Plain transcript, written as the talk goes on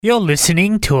You're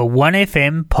listening to a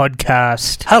 1FM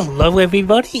podcast. Hello,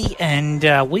 everybody, and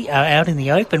we are out in the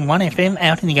open, 1FM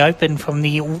out in the open from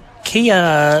the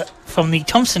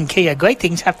Thompson Kia. Great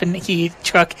things happen here,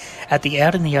 truck, at the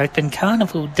Out in the Open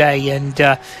Carnival Day, and,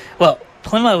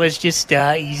 Plimo has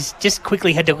he's just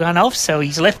quickly had to run off, so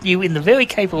he's left you in the very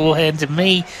capable hands of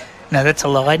me. No, that's a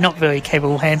lie. Not very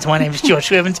capable hands. My name is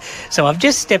Josh Evans. So I've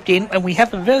just stepped in and we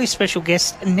have a very special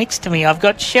guest next to me. I've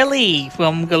got Shelley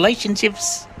from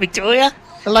Relationships Victoria.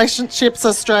 Relationships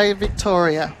Australia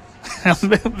Victoria. I'm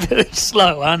very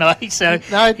slow, aren't I? So,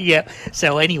 no. Yeah.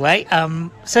 So anyway,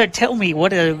 so tell me,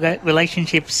 what do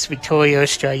Relationships Victoria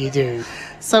Australia do?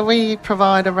 So we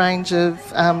provide a range of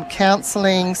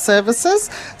counselling services.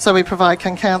 So we provide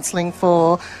counselling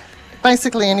for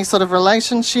basically any sort of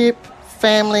relationship,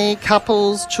 family,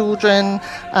 couples, children,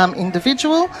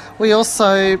 individual. We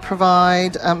also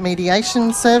provide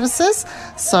mediation services.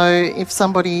 So if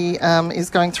somebody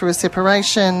is going through a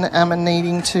separation and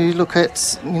needing to look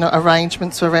at,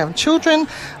 arrangements around children,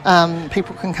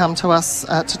 people can come to us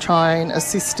to try and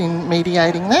assist in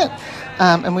mediating that.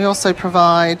 And we also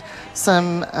provide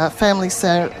some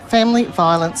family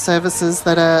violence services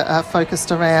that are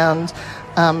focused around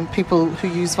people who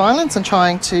use violence and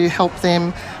trying to help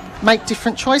them make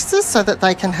different choices so that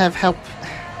they can have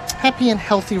happy and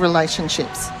healthy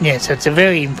relationships. Yeah, so it's a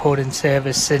very important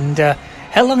service. And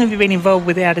how long have you been involved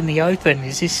with Out in the Open?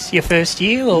 Is this your first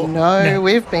year? Or No,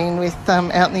 we've been with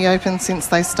Out in the Open since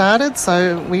they started.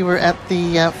 So we were at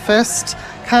the first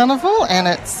carnival, and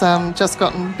it's just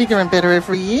gotten bigger and better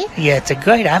every year. Yeah, it's a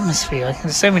great atmosphere.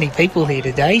 There's so many people here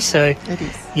today. So it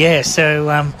is. Yeah,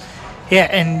 so yeah,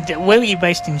 and where are you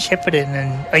based in Shepparton?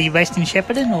 And are you based in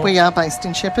Shepparton? Or? We are based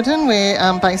in Shepparton.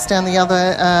 We're based down the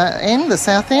other end, the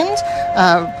south end,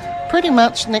 pretty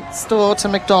much next door to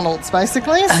McDonald's,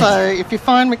 basically. So if you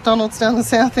find McDonald's down the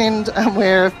south end,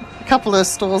 we're a couple of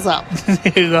stores up.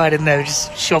 Right, and there's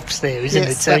shops there, isn't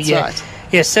it? So, that's right.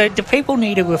 Yeah, so do people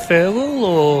need a referral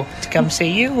or to come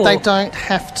see you? Or? They don't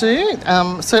have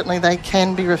to. Certainly they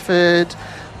can be referred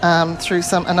through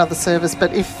another service,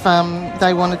 but if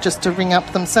they wanted just to ring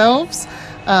up themselves,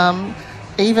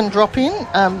 even drop in,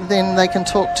 then they can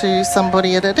talk to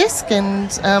somebody at a desk and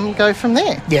go from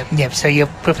there. Yep. So you're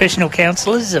professional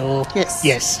counsellors, or?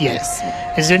 Yes.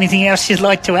 Is there anything else you'd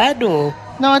like to add, or?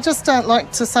 No, I just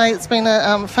like to say it's been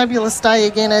a fabulous day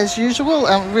again as usual.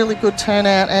 Really good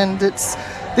turnout, and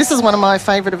this is one of my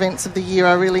favourite events of the year.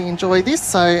 I really enjoy this,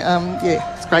 so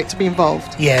it's great to be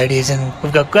involved. Yeah, it is, and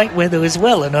we've got great weather as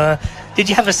well. And did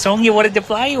you have a song you wanted to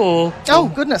play, or? Oh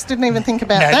goodness, didn't even think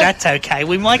about that. No, that's okay.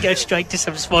 We might go straight to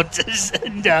some sponsors,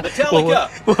 and we'll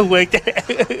work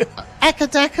that.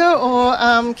 Akadaka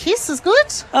or Kiss is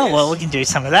good. Oh well, we can do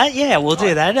some of that. Yeah, we'll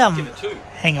do that. Give it two.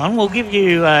 Hang on, we'll give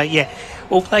you.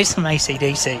 We'll play some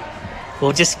AC/DC.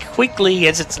 We'll just quickly,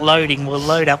 as it's loading, we'll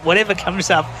load up whatever comes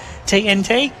up.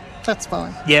 TNT? That's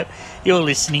fine. Yep. You're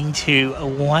listening to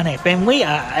 1FM. We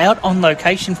are out on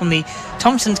location from the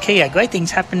Thompson's Kia. Great things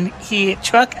happen here,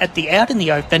 truck, at the Out in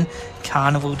the Open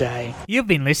Carnival Day. You've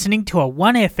been listening to a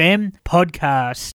 1FM podcast.